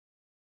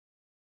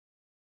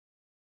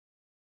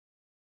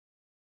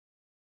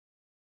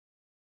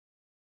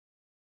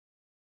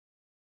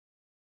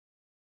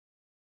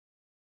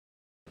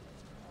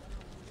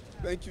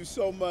Thank you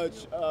so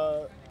much.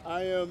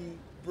 I am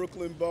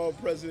Brooklyn Borough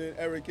President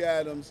Eric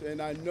Adams, and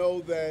I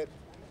know that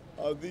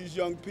these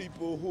young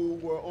people who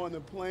were on the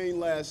plane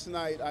last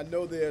night, I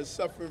know they're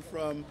suffering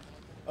from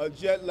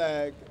jet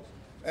lag.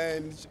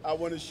 And I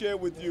want to share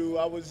with you,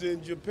 I was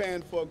in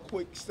Japan for a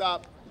quick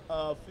stop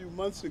a few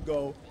months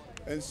ago,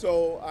 and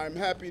so I'm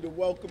happy to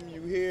welcome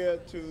you here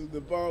to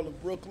the Borough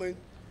of Brooklyn.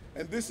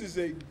 And this is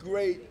a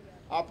great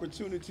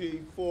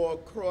opportunity for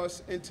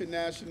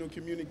cross-international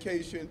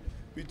communication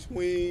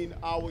between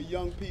our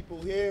young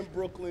people here in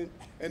Brooklyn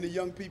and the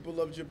young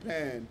people of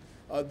Japan.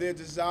 Their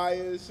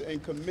desires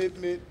and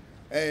commitment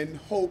and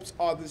hopes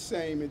are the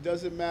same. It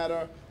doesn't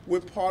matter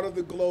what part of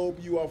the globe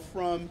you are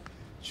from.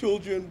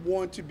 Children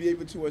want to be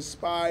able to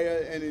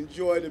aspire and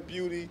enjoy the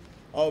beauty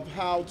of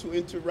how to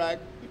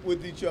interact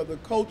with each other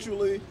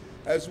culturally,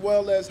 as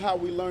well as how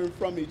we learn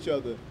from each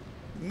other.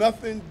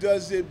 Nothing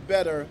does it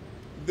better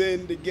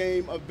than the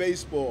game of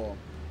baseball.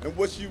 And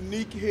what's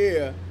unique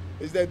here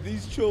is that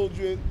these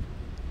children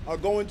are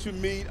going to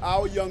meet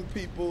our young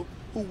people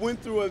who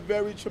went through a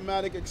very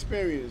traumatic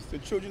experience. The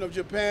children of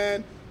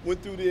Japan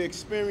went through the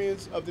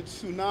experience of the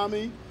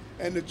tsunami,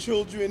 and the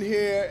children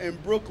here in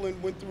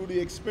Brooklyn went through the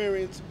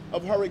experience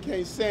of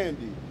Hurricane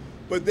Sandy.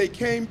 But they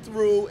came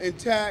through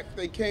intact,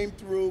 they came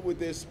through with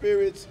their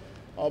spirits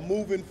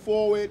moving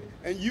forward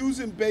and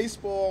using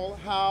baseball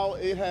how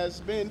it has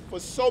been for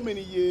so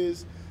many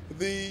years,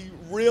 the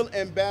real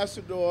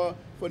ambassador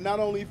for not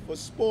only for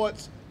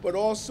sports, but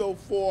also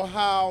for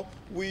how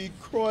we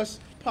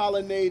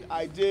cross-pollinate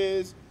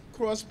ideas,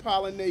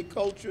 cross-pollinate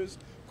cultures,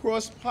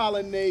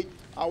 cross-pollinate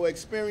our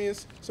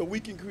experience so we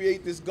can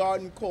create this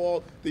garden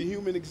called the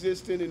human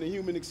existence and the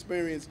human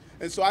experience.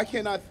 And so I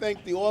cannot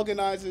thank the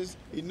organizers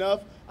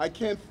enough. I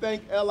can't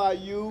thank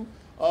LIU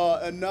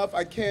enough.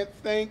 I can't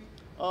thank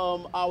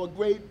our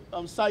great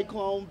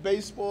Cyclone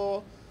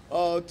baseball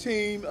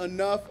team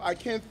enough. I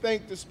can't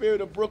thank the Spirit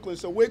of Brooklyn.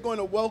 So we're going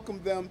to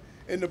welcome them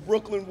in the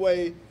Brooklyn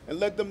way and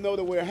let them know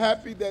that we're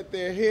happy that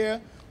they're here.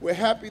 We're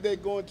happy they're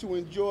going to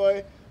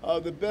enjoy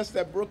the best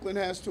that Brooklyn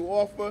has to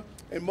offer.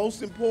 And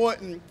most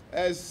important,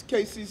 as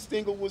Casey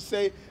Stengel would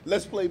say,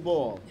 let's play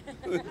ball.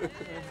 Who's going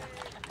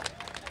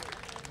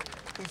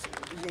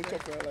to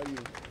talk for LIU?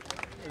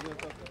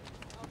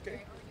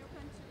 Okay.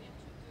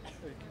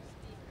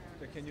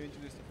 Can you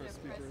introduce the first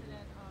speaker?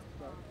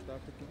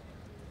 Dr.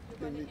 We're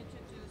going to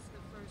introduce the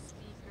first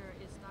speaker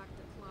is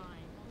Dr.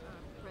 Klein,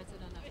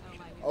 President of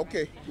LIU.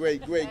 Okay,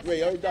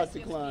 great. Oh, Dr.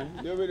 Klein,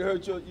 you already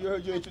heard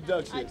your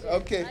introduction.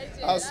 Okay,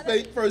 our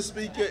first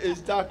speaker is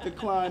Dr.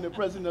 Klein, the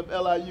President of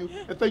LIU.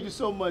 And thank you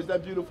so much,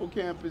 that beautiful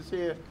campus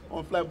here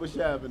on Flatbush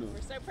Avenue.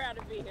 We're so proud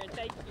to be here.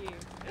 Thank you.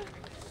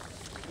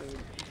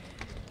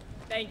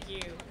 Thank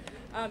you.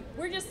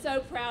 We're just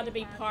so proud to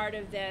be part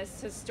of this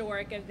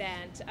historic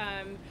event.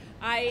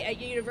 At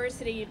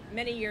university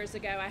many years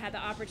ago, I had the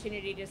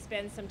opportunity to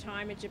spend some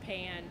time in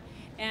Japan,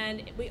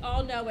 and we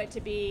all know it to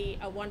be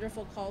a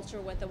wonderful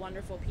culture with the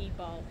wonderful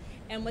people.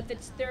 And with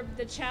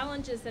the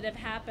challenges that have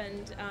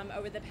happened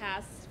over the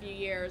past few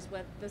years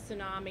with the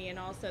tsunami and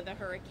also the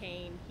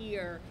hurricane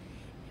here,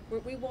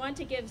 we want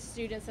to give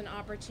students an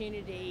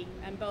opportunity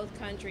in both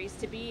countries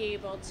to be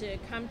able to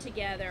come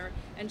together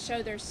and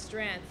show their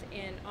strength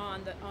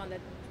on the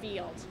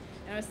field.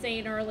 And I was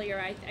saying earlier,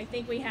 I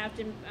think we have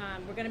to,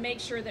 we're going to make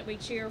sure that we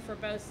cheer for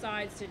both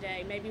sides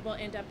today. Maybe we'll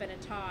end up in a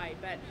tie,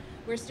 but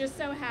we're just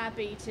so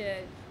happy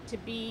to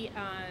be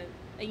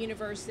a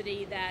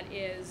university that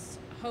is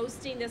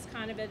hosting this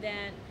kind of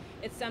event.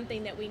 It's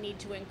something that we need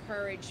to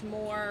encourage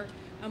more.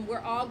 We're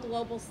all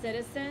global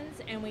citizens,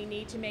 and we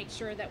need to make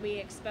sure that we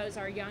expose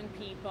our young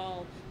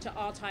people to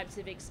all types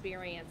of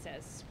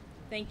experiences.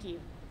 Thank you.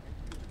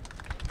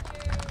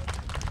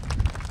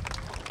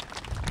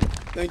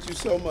 Thank you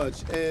so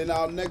much. And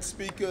our next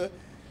speaker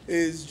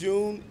is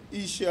Jun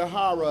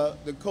Ishihara,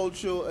 the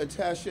Cultural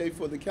Attaché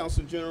for the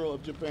Council General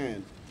of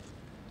Japan.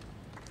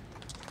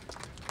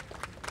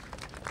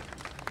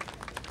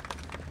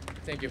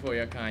 Thank you for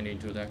your kind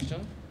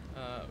introduction.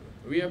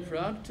 We are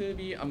proud to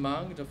be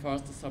among the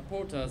first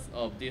supporters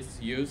of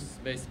this youth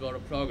baseball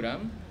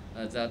program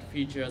that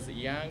features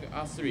young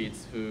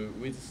athletes who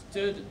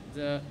withstood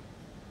the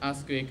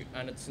earthquake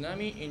and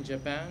tsunami in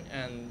Japan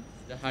and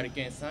the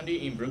Hurricane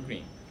Sandy in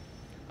Brooklyn.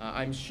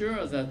 I'm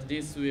sure that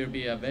this will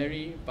be a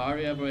very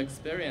valuable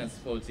experience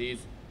for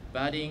these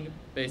budding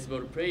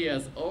baseball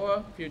players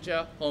or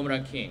future home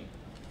run king.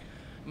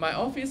 My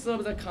Office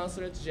of the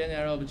Consulate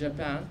General of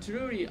Japan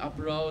truly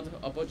applauds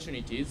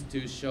opportunities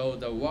to show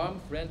the warm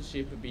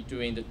friendship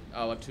between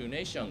our two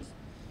nations.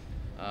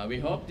 We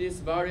hope this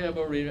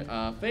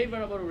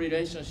favorable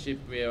relationship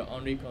will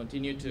only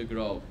continue to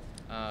grow.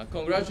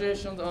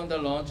 Congratulations on the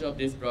launch of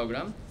this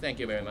program. Thank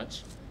you very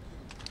much.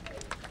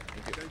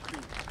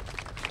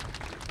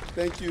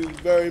 Thank you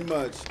very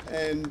much.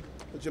 And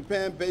the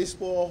Japan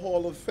Baseball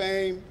Hall of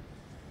Fame,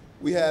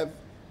 we have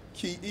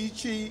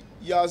Kiichi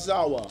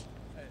Yazawa.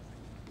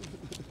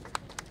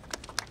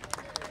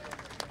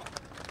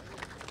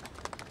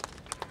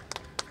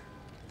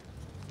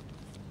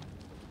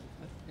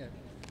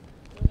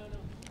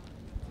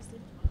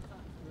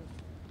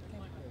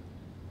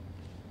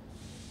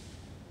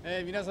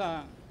 皆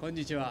さんこん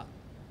にちは。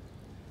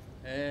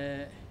昨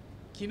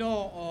日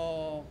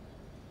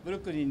ブ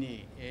ルックリン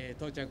に、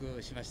到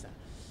着しました。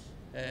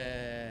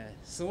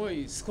すご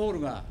いスコール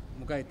が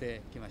迎え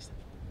てきました。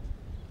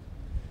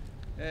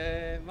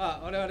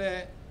我々、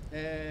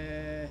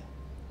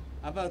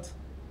about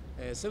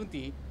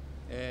 70、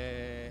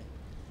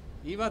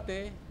岩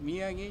手、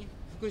宮城、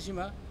福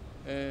島、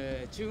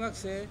中学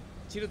生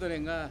チルドレ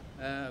ンが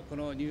こ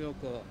のニューヨー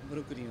クブ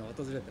ルックリンを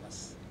訪れていま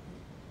す。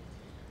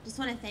Just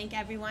want to thank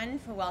everyone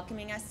for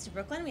welcoming us to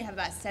Brooklyn. We have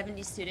about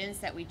 70 students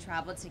that we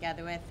traveled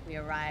together with. We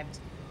arrived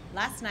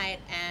last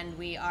night and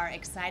we are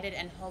excited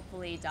and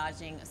hopefully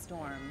dodging a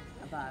storm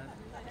above.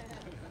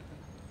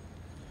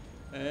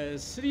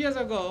 3 years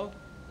ago,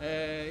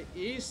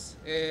 East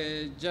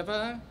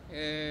Japan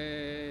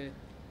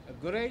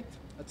great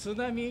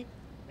tsunami.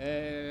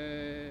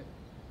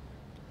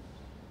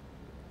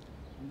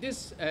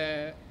 This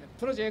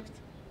project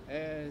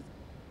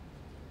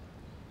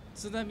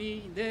津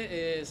波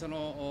で、そ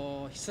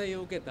の被災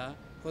を受けた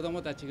子ど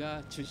もたち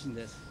が中心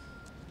です。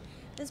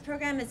This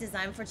program is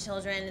designed for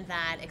children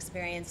that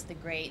experienced the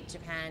Great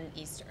Japan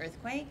East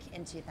Earthquake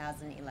in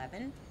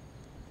 2011.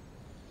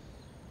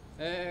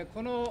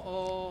 こ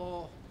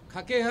の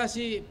架け橋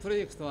プロ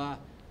ジェクトは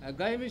外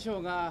務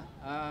省が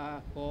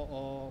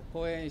講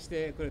演し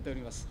てくれてお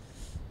ります。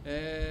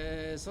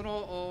そ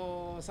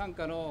の傘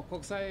下の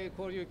国際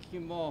交流基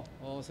金も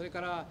それか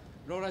ら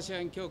ローラシア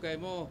ン協会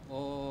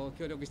も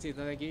協力してい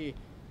ただき、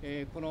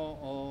こ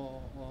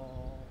の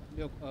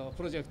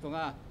プロジェクト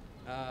が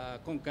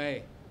今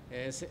回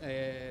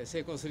成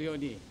功するよう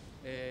に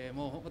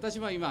もう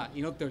私は今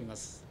祈っておりま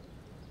す。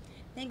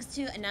Thanks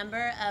to a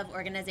number of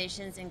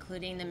organizations,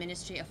 including the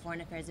Ministry of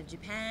Foreign Affairs of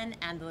Japan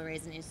and the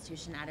Laureate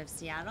Institution out of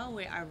Seattle,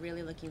 we are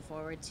really looking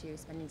forward to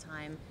spending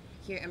time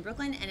here in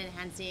Brooklyn and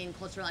enhancing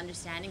cultural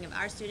understanding of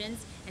our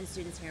students and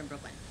students here in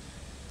Brooklyn.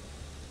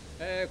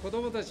 子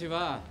どもたち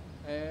は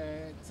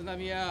津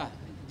波や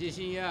地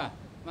震や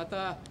ま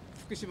た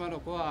福島の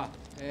子は、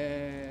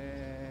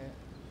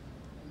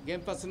原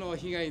発の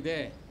被害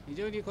で非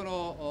常にこ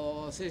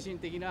の精神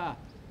的な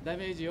ダ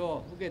メージ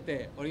を受け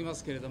ておりま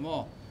すけれど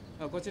も、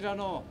こちら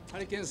のハ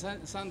リケーン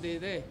サンデー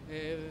で、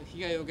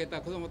被害を受けた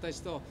子どもた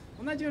ちと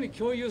同じように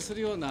共有す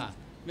るような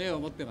目を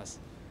持っています。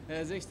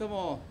ぜひと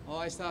も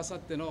明日明後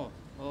日の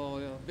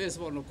ベース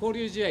ボールの交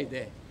流試合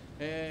で、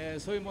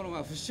そういうもの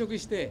が払拭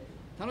して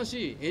楽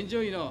しいエンジ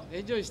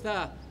ョイし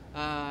た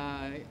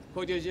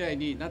交流試合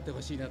になって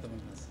ほしいなと思い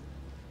ます。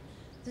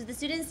So the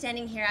students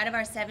standing here, out of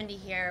our 70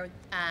 here,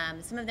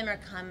 some of them are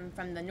come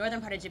from the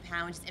northern part of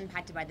Japan, which is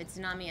impacted by the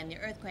tsunami and the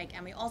earthquake,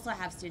 and we also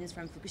have students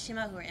from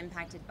Fukushima who are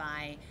impacted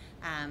by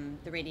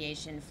the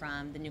radiation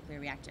from the nuclear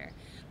reactor.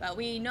 But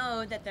we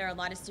know that there are a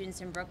lot of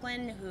students in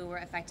Brooklyn who were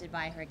affected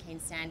by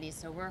Hurricane Sandy,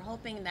 so we're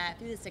hoping that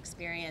through this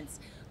experience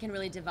we can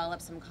really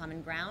develop some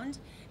common ground,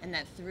 and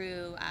that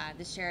through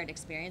the shared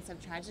experience of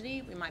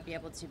tragedy, we might be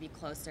able to be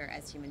closer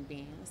as human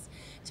beings.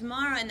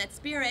 Tomorrow, in that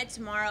spirit,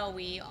 tomorrow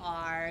we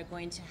are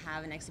going to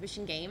have an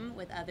exhibition game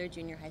with other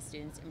junior high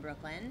students in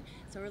Brooklyn,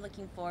 so we're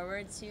looking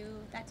forward to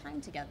that time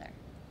together.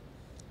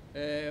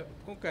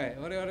 今回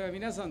我々は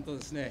皆さんと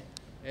ですね、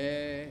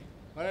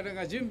我々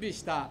が準備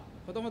した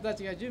子どもた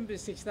ちが準備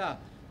してきた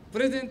プ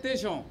レゼンテー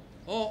ション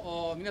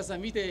を皆さ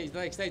ん見ていた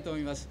だきたいと思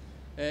います。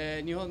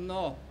日本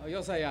の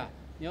良さや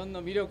日本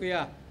の魅力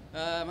や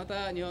ま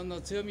た日本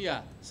の強み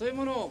やそういう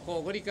もの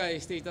をご理解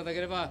していただ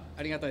ければ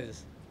ありがたいで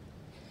す。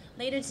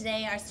Later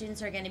today, our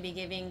students are going to be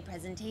giving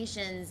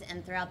presentations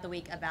and throughout the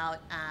week about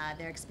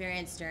their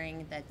experience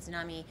during the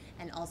tsunami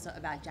and also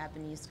about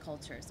Japanese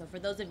culture. So for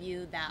those of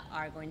you that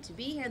are going to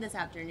be here this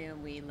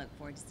afternoon, we look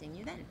forward to seeing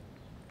you then.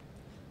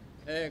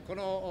 こ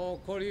の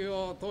交流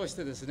を通し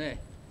てですね、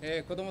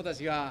子どもた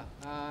ちが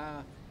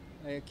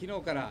昨日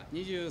から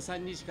23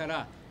日か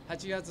ら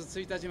8月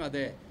1日ま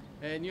で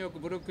ニューヨーク、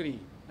ブルックリ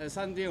ン、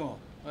サンディエゴ、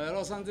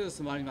ロサンゼル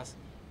スもあります。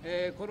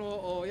こ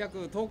の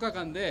約10日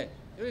間で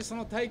よりそ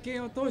の体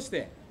験を通し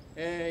て、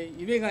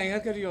夢が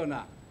描けるよう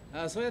な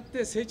そうやっ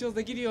て成長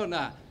できるよう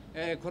な、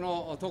こ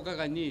の10日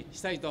間にし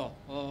たいと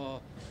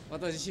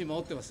私自身も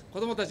思っています。子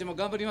どもたちも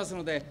頑張ります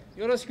ので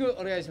よろしく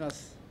お願いしま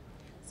す。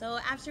So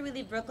after we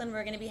leave Brooklyn,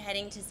 we're going to be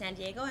heading to San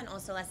Diego and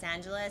also Los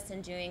Angeles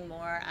and doing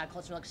more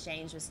cultural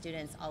exchange with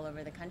students all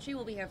over the country.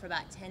 We'll be here for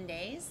about 10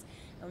 days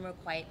and we're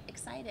quite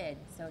excited.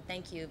 So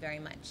thank you very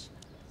much.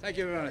 Thank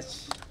you very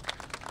much.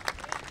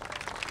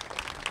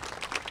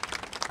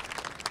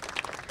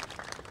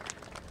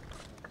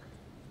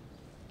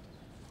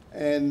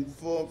 And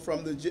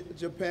from the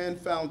Japan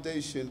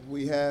Foundation,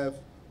 we have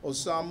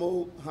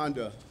Osamu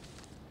Honda.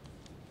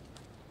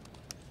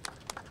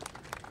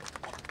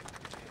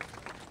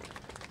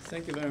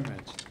 Thank you very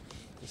much.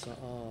 So,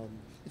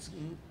 it's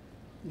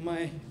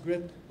my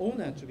great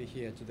honor to be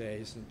here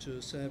today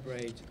to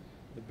celebrate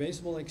the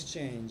baseball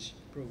exchange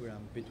program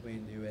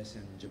between the US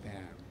and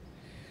Japan.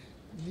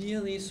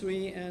 Nearly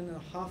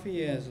 3.5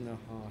 years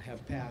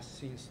have passed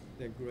since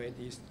the Great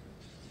East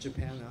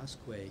Japan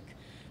earthquake,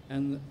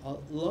 and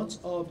lots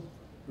of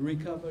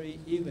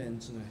recovery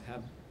events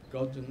have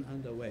gotten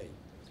underway.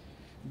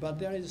 but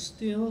there is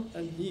still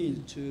a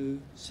need to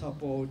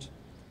support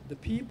the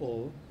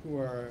people who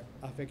are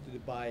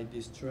affected by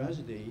this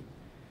tragedy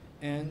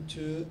and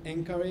to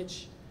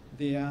encourage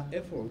their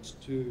efforts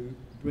to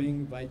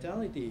bring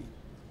vitality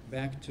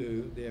back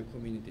to their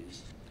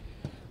communities.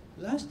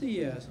 Last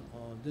year,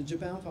 the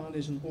Japan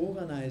Foundation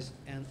organized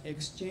an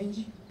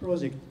exchange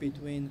project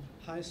between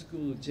high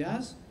school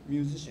jazz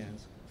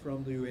musicians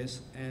from the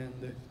US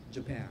and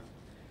Japan.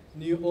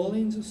 New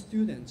Orleans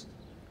students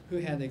who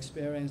had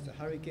experienced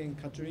Hurricane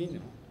Katrina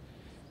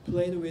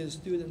played with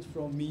students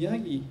from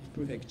Miyagi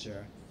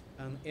Prefecture,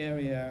 an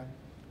area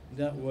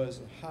that was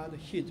hard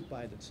hit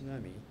by the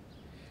tsunami.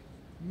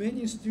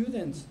 Many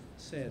students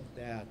said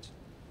that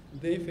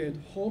they felt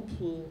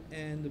hopeful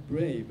and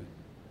brave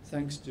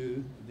thanks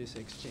to this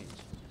exchange.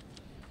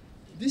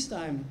 This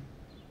time,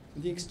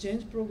 the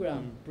exchange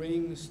program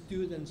brings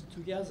students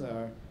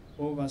together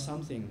over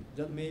something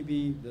that may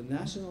be the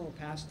national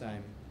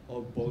pastime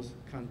of both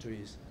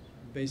countries,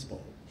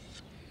 baseball.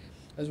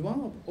 As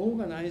one of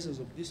organizers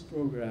of this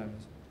program,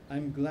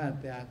 I'm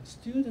glad that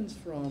students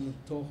from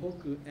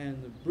Tohoku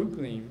and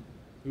Brooklyn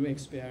who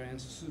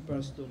experienced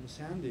Superstorm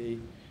Sandy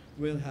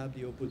will have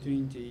the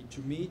opportunity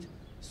to meet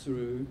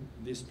through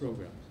this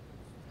program.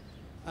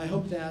 I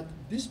hope that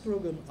this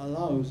program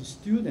allows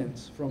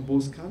students from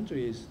both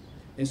countries,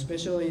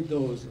 especially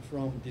those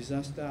from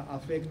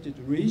disaster-affected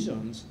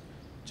regions,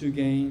 to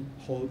gain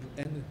hope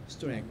and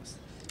strength.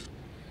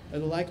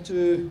 I'd like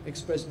to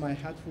express my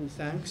heartfelt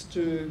thanks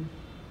to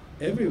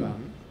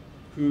everyone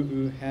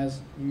who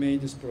has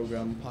made this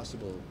program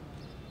possible.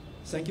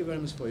 Thank you very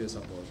much for your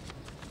support.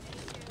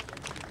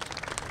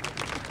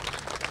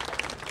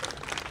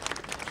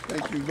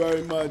 Thank you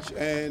very much.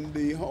 And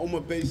the home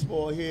of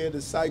baseball here,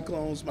 the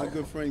Cyclones, my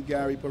good friend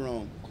Gary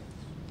Perone.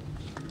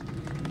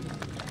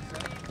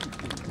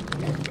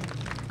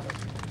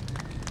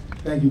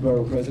 Thank you,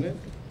 Borough President.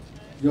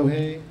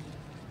 Yohei,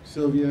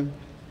 Sylvia.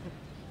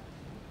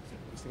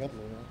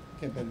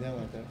 Can't bend down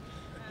like that.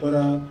 But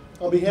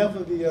on behalf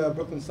of the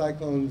Brooklyn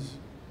Cyclones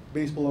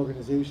baseball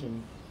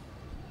organization,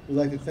 we'd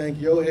like to thank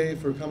Yohei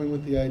for coming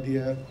with the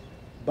idea,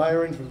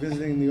 Byron for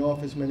visiting the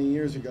office many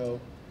years ago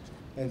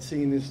and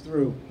seeing this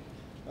through.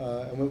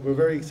 And we're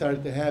very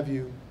excited to have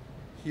you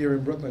here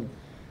in Brooklyn.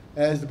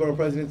 As the Borough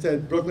President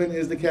said, Brooklyn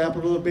is the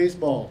capital of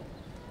baseball.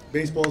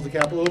 Baseball is the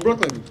capital of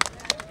Brooklyn.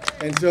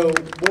 And so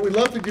what we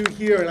love to do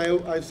here,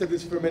 and I've said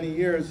this for many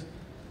years,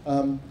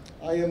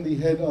 I am the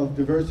head of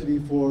diversity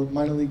for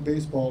minor league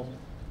baseball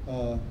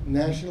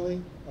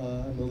nationally.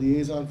 I'm the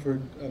liaison for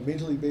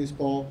Major League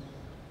Baseball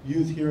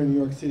youth here in New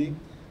York City.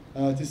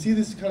 To see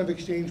this kind of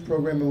exchange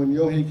program, and when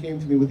Yohei came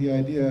to me with the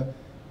idea,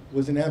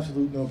 was an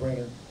absolute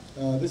no-brainer.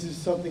 This is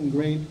something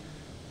great.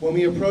 When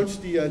we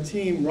approached the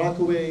team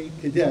Rockaway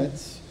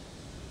Cadets,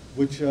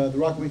 which the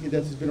Rockaway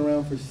Cadets has been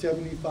around for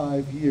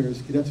 75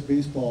 years, Cadets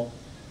baseball,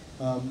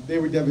 they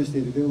were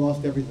devastated. They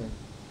lost everything.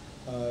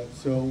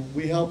 So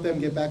we helped them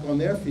get back on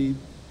their feet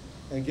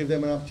and give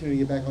them an opportunity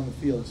to get back on the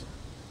fields.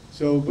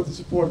 So with the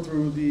support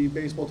through the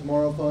Baseball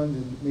Tomorrow Fund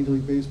and Major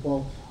League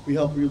Baseball, we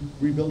helped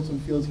rebuild some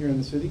fields here in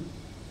the city.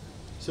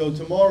 So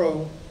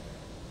tomorrow,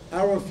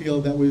 our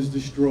field that was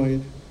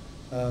destroyed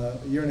a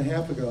year and a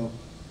half ago,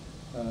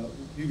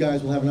 you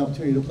guys will have an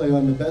opportunity to play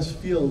on the best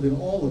field in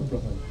all of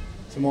Brooklyn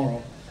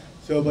tomorrow.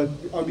 So, but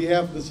on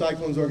behalf of the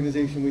Cyclones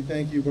organization, we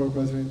thank you, Borough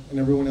President, and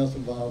everyone else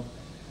involved.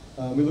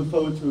 We look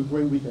forward to a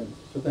great weekend,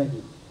 so thank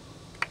you.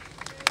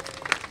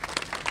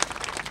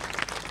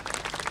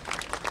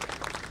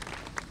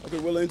 Okay,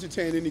 we'll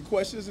entertain any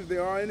questions if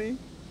there are any.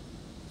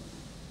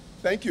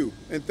 Thank you,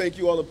 and thank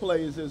you all the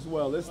players as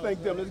well. Let's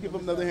thank them. Let's give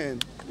them another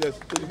hand. Yes,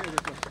 please.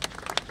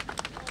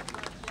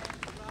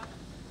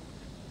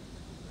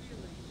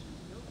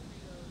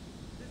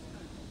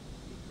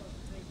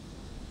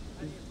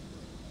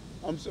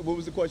 So what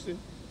was the question?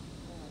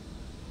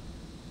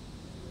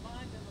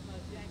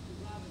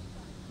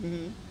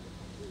 Mm-hmm.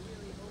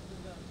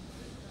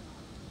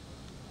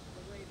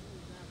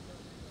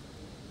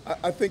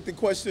 I think the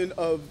question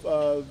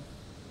of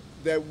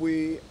that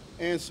we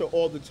answer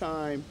all the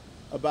time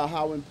about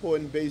how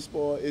important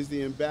baseball is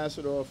the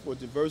ambassador for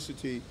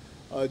diversity,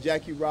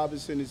 Jackie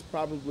Robinson is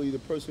probably the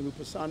person who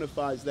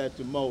personifies that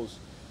the most.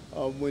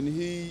 When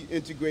he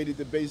integrated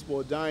the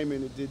baseball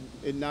diamond,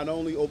 it not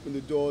only opened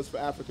the doors for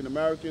African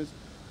Americans,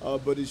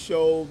 but it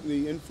showed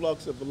the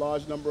influx of a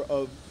large number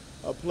of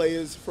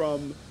players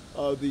from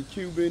the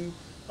Cuban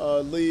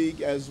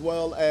league, as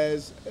well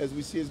as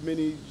we see as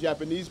many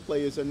Japanese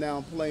players are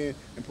now playing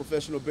in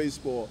professional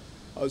baseball.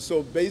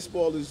 So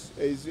baseball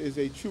is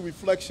a true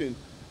reflection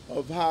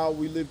of how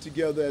we live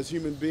together as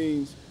human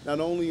beings, not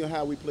only in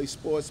how we play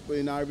sports, but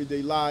in our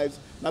everyday lives.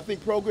 And I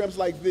think programs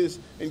like this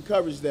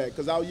encourage that,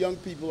 because our young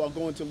people are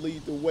going to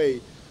lead the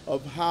way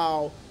of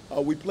how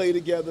we play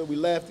together, we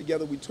laugh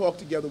together, we talk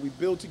together, we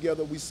build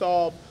together, we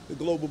solve the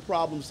global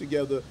problems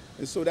together.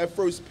 And so that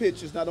first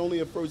pitch is not only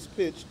a first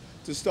pitch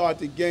to start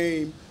the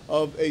game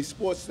of a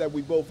sports that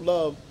we both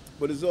love,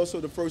 but it's also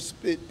the first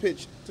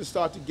pitch to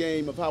start the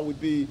game of how we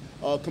be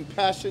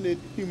compassionate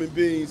human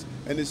beings,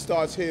 and it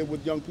starts here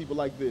with young people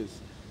like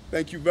this.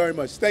 Thank you very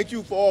much. Thank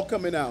you for all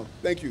coming out.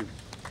 Thank you.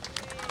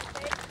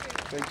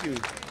 Thank you.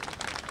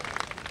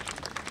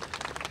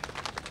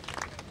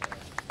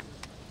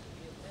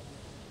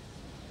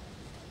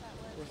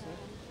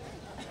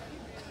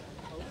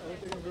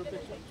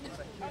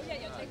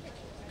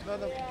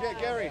 No,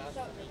 Gary.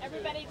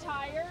 Everybody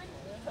tired?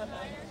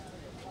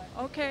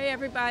 Okay,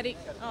 everybody.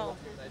 Oh,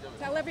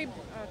 tell every.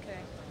 Okay.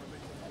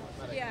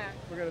 Yeah.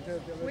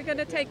 We're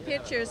gonna take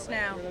pictures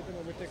now.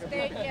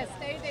 Stay there.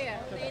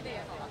 Stay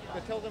there.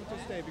 Tell them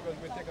to stay because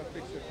we take a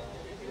picture.